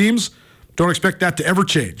Hauck's teams. Don't expect that to ever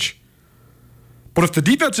change. But if the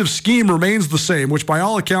defensive scheme remains the same, which by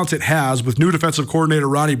all accounts it has, with new defensive coordinator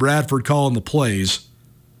Ronnie Bradford calling the plays,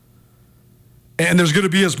 and there's going to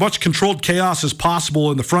be as much controlled chaos as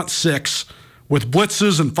possible in the front six with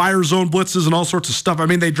blitzes and fire zone blitzes and all sorts of stuff. I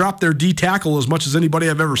mean, they dropped their D tackle as much as anybody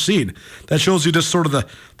I've ever seen. That shows you just sort of the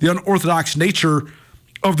unorthodox nature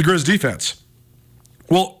of the Grizz defense.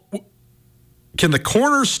 Well, can the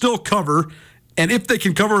corners still cover? And if they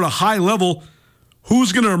can cover at a high level,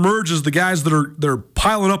 who's going to emerge as the guys that they're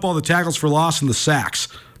piling up all the tackles for loss and the sacks?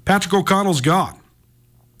 Patrick O'Connell's gone.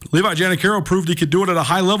 Levi Janicaro proved he could do it at a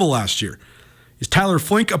high level last year. Is Tyler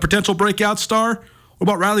Flink a potential breakout star? What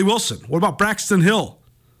about Riley Wilson? What about Braxton Hill?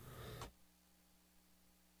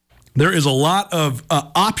 There is a lot of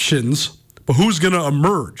options, but who's going to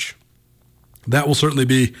emerge? That will certainly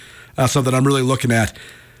be something I'm really looking at.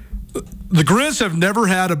 The Grizz have never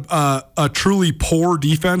had a truly poor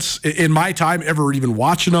defense in my time, ever even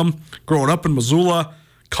watching them, growing up in Missoula,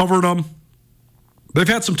 covering them. They've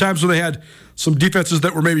had some times where they had some defenses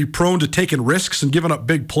that were maybe prone to taking risks and giving up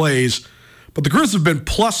big plays. But the Grizz have been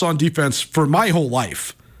plus on defense for my whole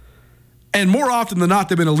life. And more often than not,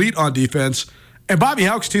 they've been elite on defense. And Bobby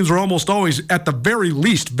Hauck's teams are almost always, at the very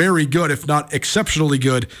least, very good, if not exceptionally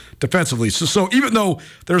good defensively. So even though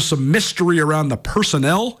there's some mystery around the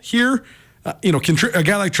personnel here, can a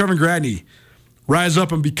guy like Trevin Gradney rise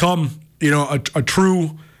up and become, a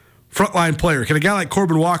true frontline player? Can a guy like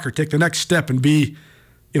Corbin Walker take the next step and be,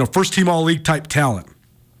 first-team all-league type talent?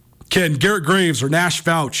 Can Garrett Graves or Nash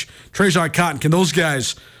Fouch, Trajan Cotton, can those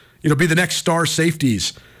guys, be the next star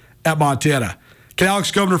safeties at Montana? Can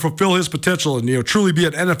Alex Governor fulfill his potential and, truly be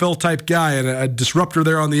an NFL-type guy and a disruptor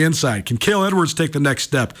there on the inside? Can Cale Edwards take the next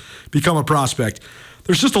step, become a prospect?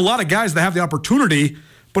 There's just a lot of guys that have the opportunity,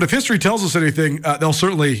 but if history tells us anything, they'll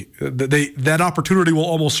certainly that opportunity will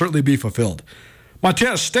almost certainly be fulfilled.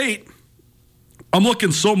 Montana State, I'm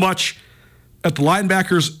looking so much at the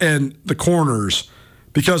linebackers and the corners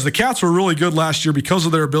because the Cats were really good last year because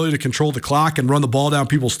of their ability to control the clock and run the ball down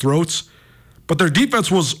people's throats, but their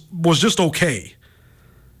defense was just okay.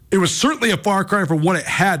 It was certainly a far cry from what it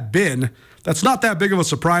had been. That's not that big of a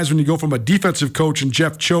surprise when you go from a defensive coach in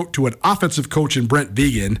Jeff Choate to an offensive coach in Brent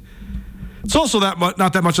Vigen. It's also not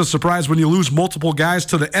that much of a surprise when you lose multiple guys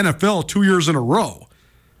to the NFL 2 years in a row.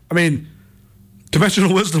 I mean,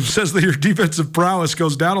 conventional wisdom says that your defensive prowess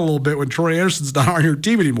goes down a little bit when Troy Anderson's not on your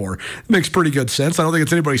team anymore. It makes pretty good sense. I don't think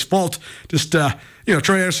it's anybody's fault. Just, Troy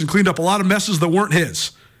Anderson cleaned up a lot of messes that weren't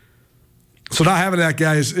his. So not having that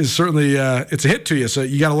guy is certainly it's a hit to you, so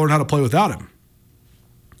you got to learn how to play without him.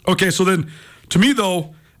 Okay, so then to me,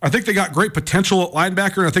 though, I think they got great potential at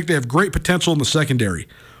linebacker, and I think they have great potential in the secondary.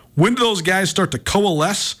 When do those guys start to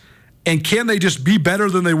coalesce, and can they just be better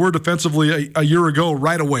than they were defensively a year ago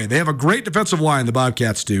right away? They have a great defensive line, the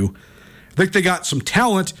Bobcats do. I think they got some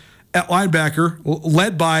talent at linebacker,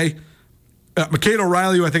 led by McCade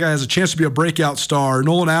O'Reilly, who I think has a chance to be a breakout star,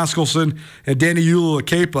 Nolan Askelson, and Danny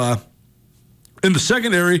Ula-Kepa. In the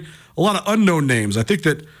secondary, a lot of unknown names. I think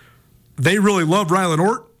that they really love Rylan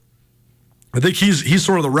Ort. I think he's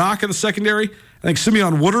sort of the rock in the secondary. I think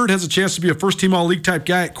Simeon Woodard has a chance to be a first-team all-league type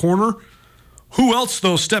guy at corner. Who else,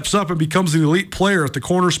 though, steps up and becomes an elite player at the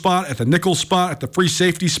corner spot, at the nickel spot, at the free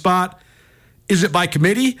safety spot? Is it by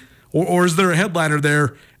committee, or is there a headliner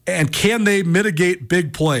there? And can they mitigate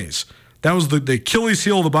big plays? That was the Achilles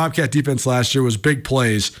heel of the Bobcat defense last year was big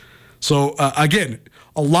plays. So, again,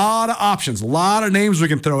 a lot of options, a lot of names we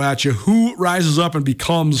can throw at you. Who rises up and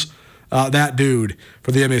becomes that dude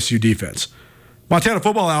for the MSU defense? Montana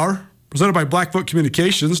Football Hour, presented by Blackfoot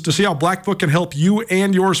Communications. To see how Blackfoot can help you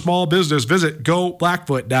and your small business, visit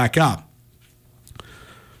goblackfoot.com.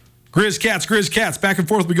 Griz Cats, back and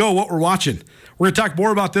forth we go, what we're watching. We're going to talk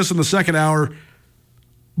more about this in the second hour.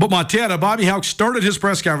 But Montana, Bobby Hauck started his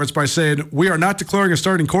press conference by saying, we are not declaring a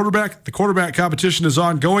starting quarterback. The quarterback competition is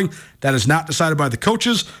ongoing. That is not decided by the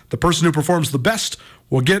coaches. The person who performs the best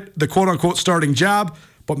will get the quote-unquote starting job.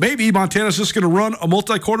 But maybe Montana's just going to run a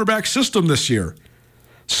multi-quarterback system this year.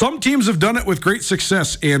 Some teams have done it with great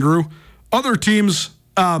success, Andrew. Other teams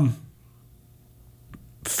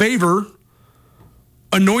favor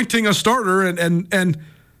anointing a starter and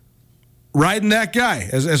riding that guy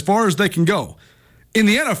as far as they can go. In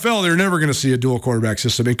the NFL, they're never going to see a dual quarterback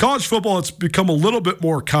system. In college football, it's become a little bit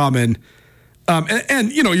more common.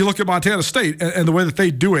 You look at Montana State and the way that they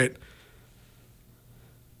do it.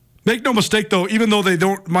 Make no mistake, though, even though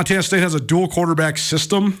Montana State has a dual quarterback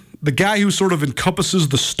system, the guy who sort of encompasses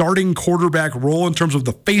the starting quarterback role in terms of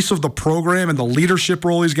the face of the program and the leadership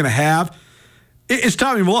role he's going to have is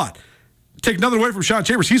Tommy Mellott. Take nothing away from Sean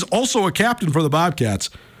Chambers. He's also a captain for the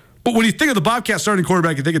Bobcats. But when you think of the Bobcats starting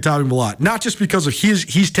quarterback, you think of Tommy Mellott, not just because of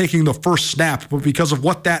he's taking the first snap, but because of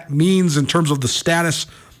what that means in terms of the status,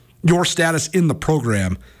 your status in the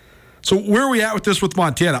program. So where are we at with this with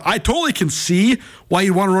Montana? I totally can see why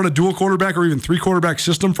you want to run a dual quarterback or even three quarterback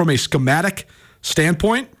system from a schematic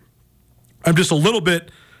standpoint. I'm just a little bit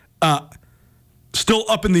still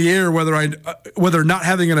up in the air whether not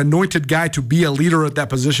having an anointed guy to be a leader at that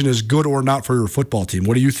position is good or not for your football team.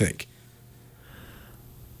 What do you think?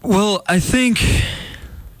 Well, I think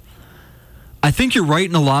you're right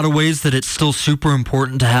in a lot of ways that it's still super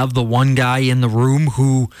important to have the one guy in the room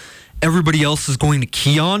who everybody else is going to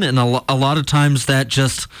key on, and a lot of times that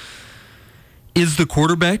just is the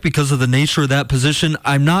quarterback because of the nature of that position.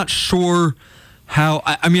 I'm not sure how.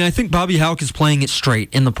 I think Bobby Hauck is playing it straight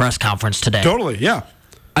in the press conference today. Totally, yeah.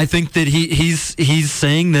 I think that he's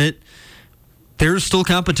saying that there's still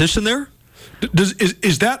competition there.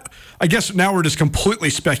 Is that? I guess now we're just completely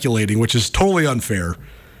speculating, which is totally unfair.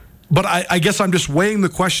 But I guess I'm just weighing the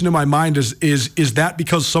question in my mind is that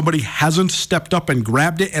because somebody hasn't stepped up and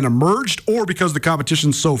grabbed it and emerged, or because the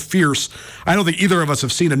competition's so fierce? I don't think either of us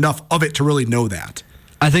have seen enough of it to really know that.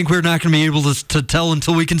 I think we're not going to be able to tell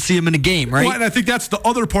until we can see him in a game, right? Well, and I think that's the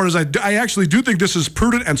other part is I actually do think this is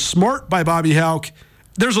prudent and smart by Bobby Hauck.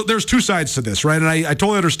 There's two sides to this, right? And I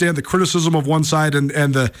totally understand the criticism of one side and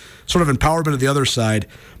the sort of empowerment of the other side.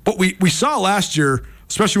 But we saw last year,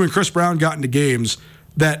 especially when Chris Brown got into games,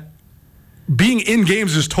 that being in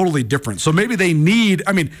games is totally different. So maybe they need,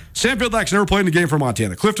 Sam Vidlak's never played in a game for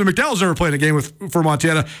Montana. Clifton McDowell's never played in a game for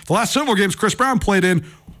Montana. The last several games Chris Brown played in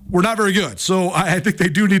were not very good. So I think they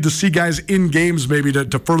do need to see guys in games maybe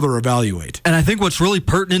to further evaluate. And I think what's really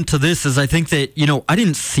pertinent to this is I think that, I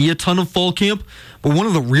didn't see a ton of fall camp, but one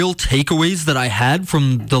of the real takeaways that I had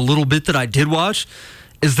from the little bit that I did watch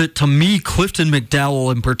is that, to me, Clifton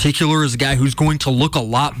McDowell in particular is a guy who's going to look a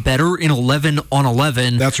lot better in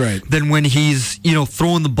 11-on-11. That's right. Than when he's,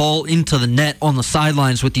 throwing the ball into the net on the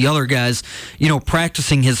sidelines with the other guys,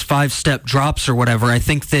 practicing his 5-step drops or whatever. I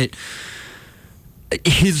think that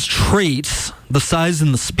his traits, the size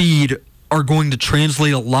and the speed, are going to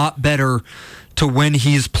translate a lot better to when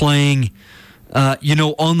he's playing,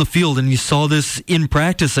 on the field. And you saw this in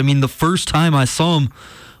practice. The first time I saw him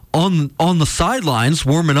on the sidelines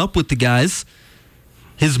warming up with the guys,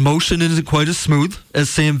 his motion isn't quite as smooth as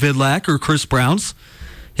Sam Vidlak or Chris Brown's.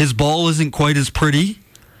 His ball isn't quite as pretty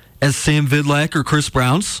as Sam Vidlak or Chris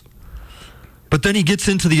Brown's. But then he gets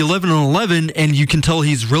into the 11-on-11, and you can tell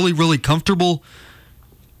he's really, really comfortable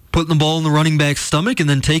putting the ball in the running back's stomach and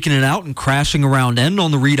then taking it out and crashing around end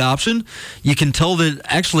on the read option. You can tell that,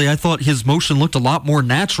 actually, I thought his motion looked a lot more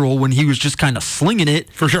natural when he was just kind of slinging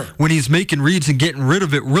it. For sure. When he's making reads and getting rid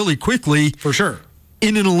of it really quickly. For sure.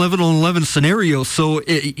 In an 11-on-11 scenario. So,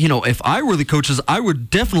 if I were the coaches, I would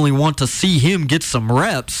definitely want to see him get some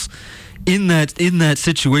reps in that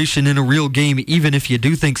situation in a real game, even if you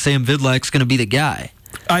do think Sam Vidlak's going to be the guy.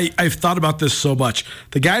 I've thought about this so much.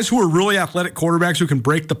 The guys who are really athletic quarterbacks who can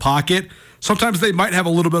break the pocket, sometimes they might have a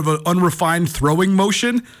little bit of an unrefined throwing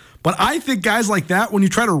motion. But I think guys like that, when you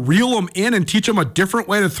try to reel them in and teach them a different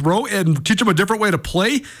way to throw and teach them a different way to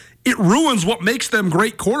play, it ruins what makes them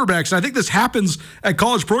great quarterbacks. And I think this happens at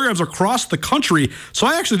college programs across the country. So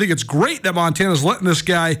I actually think it's great that Montana's letting this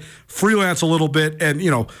guy freelance a little bit and,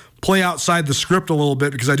 play outside the script a little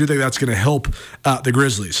bit, because I do think that's going to help the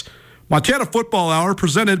Grizzlies. Montana Football Hour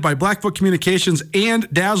presented by Blackfoot Communications and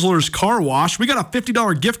Dazzler's Car Wash. We got a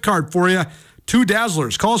 $50 gift card for you to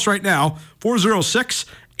Dazzler's. Call us right now,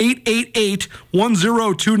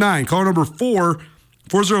 406-888-1029. Call number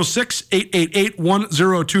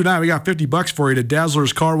 406-888-1029. We got $50 for you to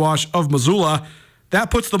Dazzler's Car Wash of Missoula.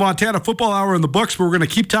 That puts the Montana Football Hour in the books, but we're going to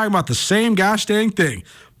keep talking about the same gosh dang thing.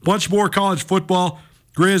 Bunch more college football,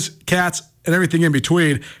 Grizz, Cats, and everything in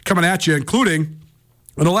between coming at you, including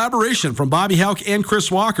an elaboration from Bobby Hauck and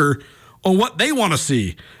Chris Walker on what they want to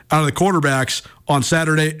see out of the quarterbacks on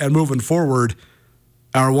Saturday and moving forward.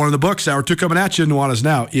 Hour 1 in the books, Hour 2 coming at you. Nuanez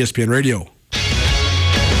Now, ESPN Radio.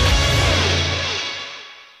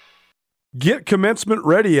 Get commencement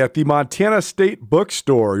ready at the Montana State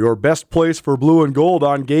Bookstore, your best place for blue and gold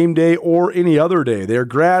on game day or any other day. Their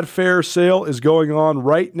grad fair sale is going on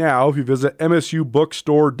right now if you visit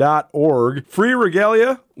msubookstore.org. Free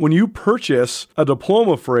regalia when you purchase a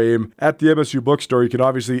diploma frame at the MSU Bookstore. You can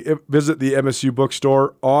obviously visit the MSU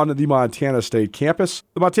Bookstore on the Montana State campus.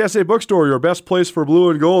 The Montana State Bookstore, your best place for blue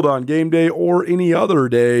and gold on game day or any other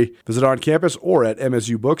day. Visit on campus or at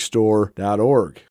msubookstore.org.